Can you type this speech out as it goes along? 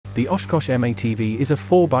The Oshkosh M ATV is a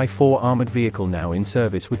 4x4 armored vehicle now in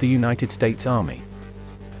service with the United States Army.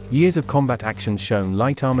 Years of combat actions shown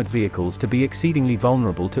light armored vehicles to be exceedingly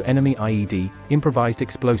vulnerable to enemy IED, improvised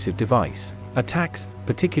explosive device, attacks,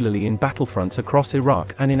 particularly in battlefronts across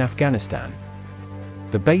Iraq and in Afghanistan.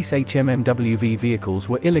 The base HMMWV vehicles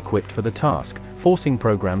were ill-equipped for the task, forcing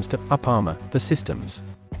programs to up-armor the systems.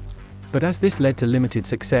 But as this led to limited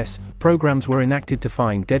success, programs were enacted to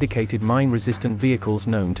find dedicated mine-resistant vehicles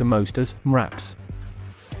known to most as MRAPs.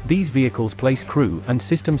 These vehicles place crew and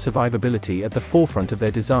system survivability at the forefront of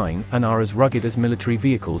their design and are as rugged as military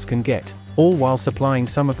vehicles can get, all while supplying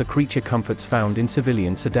some of the creature comforts found in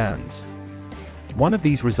civilian sedans. One of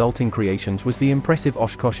these resulting creations was the impressive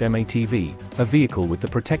Oshkosh M ATV, a vehicle with the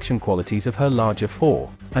protection qualities of her larger 4-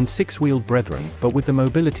 and 6-wheeled brethren, but with the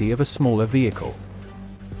mobility of a smaller vehicle.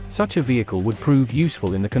 Such a vehicle would prove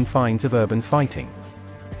useful in the confines of urban fighting.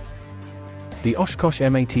 The Oshkosh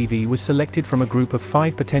M ATV was selected from a group of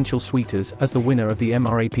 5 potential suitors as the winner of the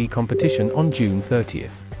MRAP competition on June 30,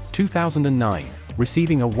 2009,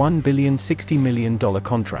 receiving a $1,060 million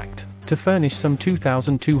contract to furnish some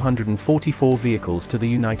 2,244 vehicles to the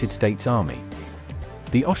United States Army.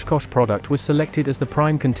 The Oshkosh product was selected as the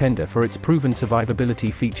prime contender for its proven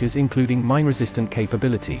survivability features including mine-resistant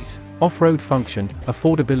capabilities, off-road function,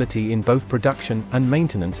 affordability in both production and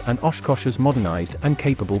maintenance, and Oshkosh's modernized and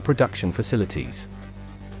capable production facilities.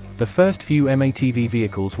 The first few MATV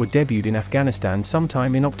vehicles were debuted in Afghanistan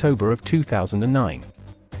sometime in October of 2009.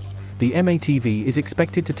 The MATV is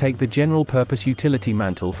expected to take the general-purpose utility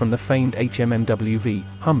mantle from the famed HMMWV,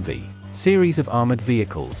 Humvee, series of armored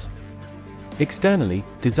vehicles. Externally,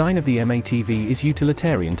 design of the MATV is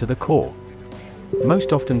utilitarian to the core.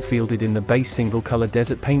 Most often fielded in the base single-color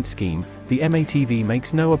desert paint scheme, the MATV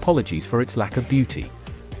makes no apologies for its lack of beauty.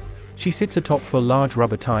 She sits atop 4 large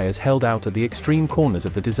rubber tires held out at the extreme corners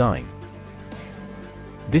of the design.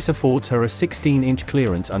 This affords her a 16-inch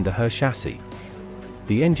clearance under her chassis.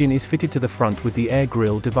 The engine is fitted to the front with the air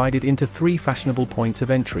grille divided into 3 fashionable points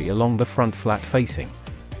of entry along the front flat facing.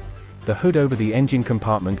 The hood over the engine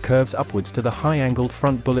compartment curves upwards to the high-angled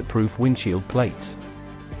front bulletproof windshield plates.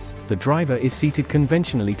 The driver is seated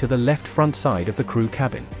conventionally to the left front side of the crew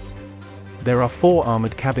cabin. There are 4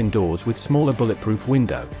 armored cabin doors with smaller bulletproof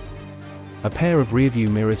window. A pair of rearview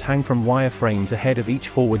mirrors hang from wire frames ahead of each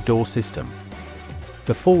forward door system.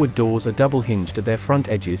 The forward doors are double-hinged at their front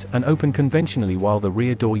edges and open conventionally, while the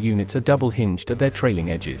rear door units are double-hinged at their trailing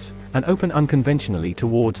edges, and open unconventionally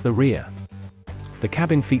towards the rear. The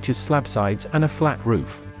cabin features slab sides and a flat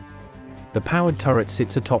roof. The powered turret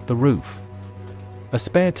sits atop the roof. A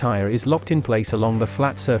spare tire is locked in place along the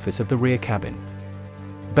flat surface of the rear cabin.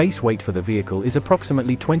 Base weight for the vehicle is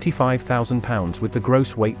approximately 25,000 pounds, with the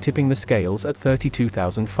gross weight tipping the scales at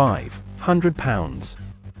 32,500 pounds.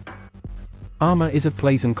 Armor is of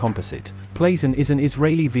Plazon composite. Plazon is an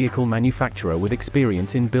Israeli vehicle manufacturer with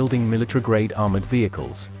experience in building military-grade armored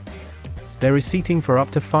vehicles. There is seating for up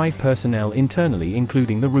to 5 personnel internally,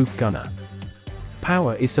 including the roof gunner.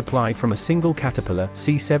 Power is supplied from a single Caterpillar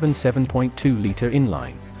C7 7.2-liter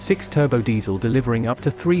inline, 6-turbo diesel delivering up to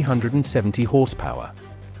 370 horsepower.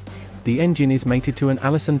 The engine is mated to an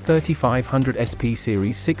Allison 3500 SP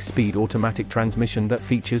Series 6-speed automatic transmission that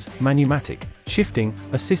features manumatic shifting,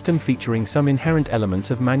 a system featuring some inherent elements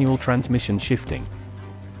of manual transmission shifting.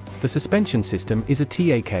 The suspension system is a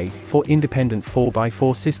TAK, 4 independent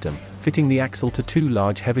 4x4 system, fitting the axle to 2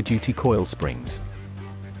 large heavy-duty coil springs.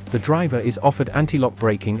 The driver is offered anti-lock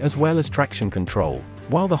braking as well as traction control,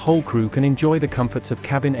 while the whole crew can enjoy the comforts of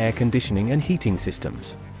cabin air conditioning and heating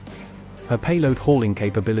systems. Her payload hauling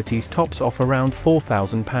capabilities tops off around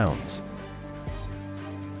 4,000 pounds.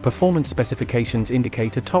 Performance specifications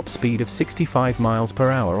indicate a top speed of 65 miles per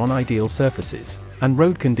hour on ideal surfaces, and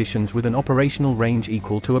road conditions with an operational range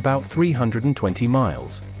equal to about 320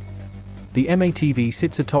 miles. The MATV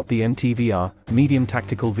sits atop the MTVR, Medium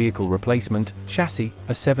Tactical Vehicle Replacement, chassis,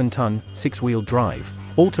 a 7-ton, 6-wheel drive,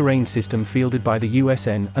 all-terrain system fielded by the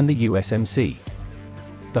USN and the USMC.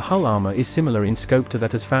 The hull armor is similar in scope to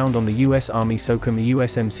that as found on the U.S. Army SOCOM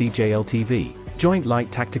USMC JLTV, Joint Light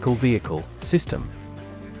Tactical Vehicle, system.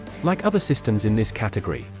 Like other systems in this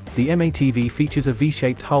category, the MATV features a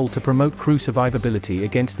V-shaped hull to promote crew survivability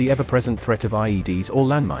against the ever-present threat of IEDs or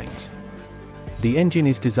landmines. The engine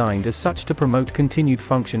is designed as such to promote continued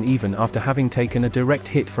function even after having taken a direct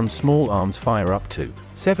hit from small arms fire up to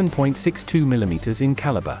 7.62 mm in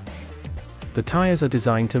caliber. The tires are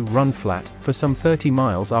designed to run flat for some 30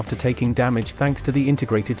 miles after taking damage thanks to the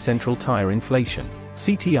integrated central tire inflation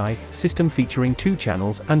 (CTI) system featuring 2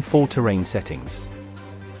 channels and 4 terrain settings.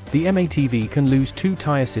 The M ATV can lose 2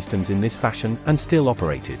 tire systems in this fashion and still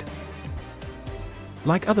operated.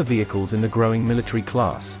 Like other vehicles in the growing military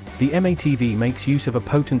class, the M ATV makes use of a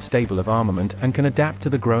potent stable of armament and can adapt to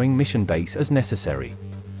the growing mission base as necessary.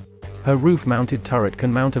 Her roof-mounted turret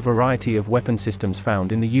can mount a variety of weapon systems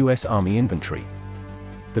found in the U.S. Army inventory.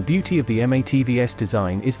 The beauty of the M ATV's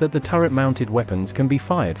design is that the turret-mounted weapons can be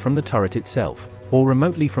fired from the turret itself, or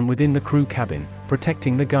remotely from within the crew cabin,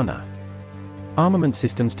 protecting the gunner. Armament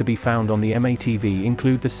systems to be found on the M ATV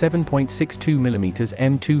include the 7.62mm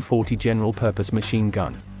M240 general-purpose machine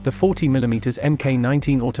gun, the 40mm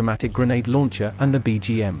Mk19 automatic grenade launcher and the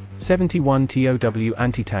BGM-71 TOW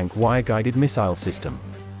anti-tank wire-guided missile system.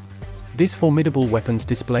 This formidable weapons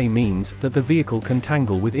display means that the vehicle can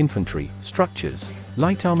tangle with infantry, structures,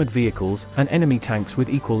 light armored vehicles, and enemy tanks with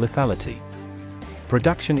equal lethality.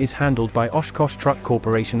 Production is handled by Oshkosh Truck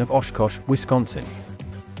Corporation of Oshkosh, Wisconsin.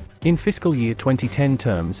 In fiscal year 2010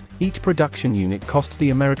 terms, each production unit costs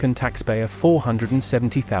the American taxpayer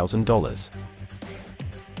 $470,000.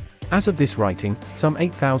 As of this writing, some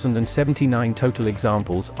 8,079 total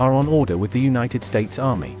examples are on order with the United States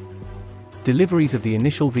Army. Deliveries of the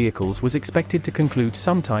initial vehicles was expected to conclude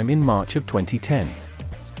sometime in March of 2010.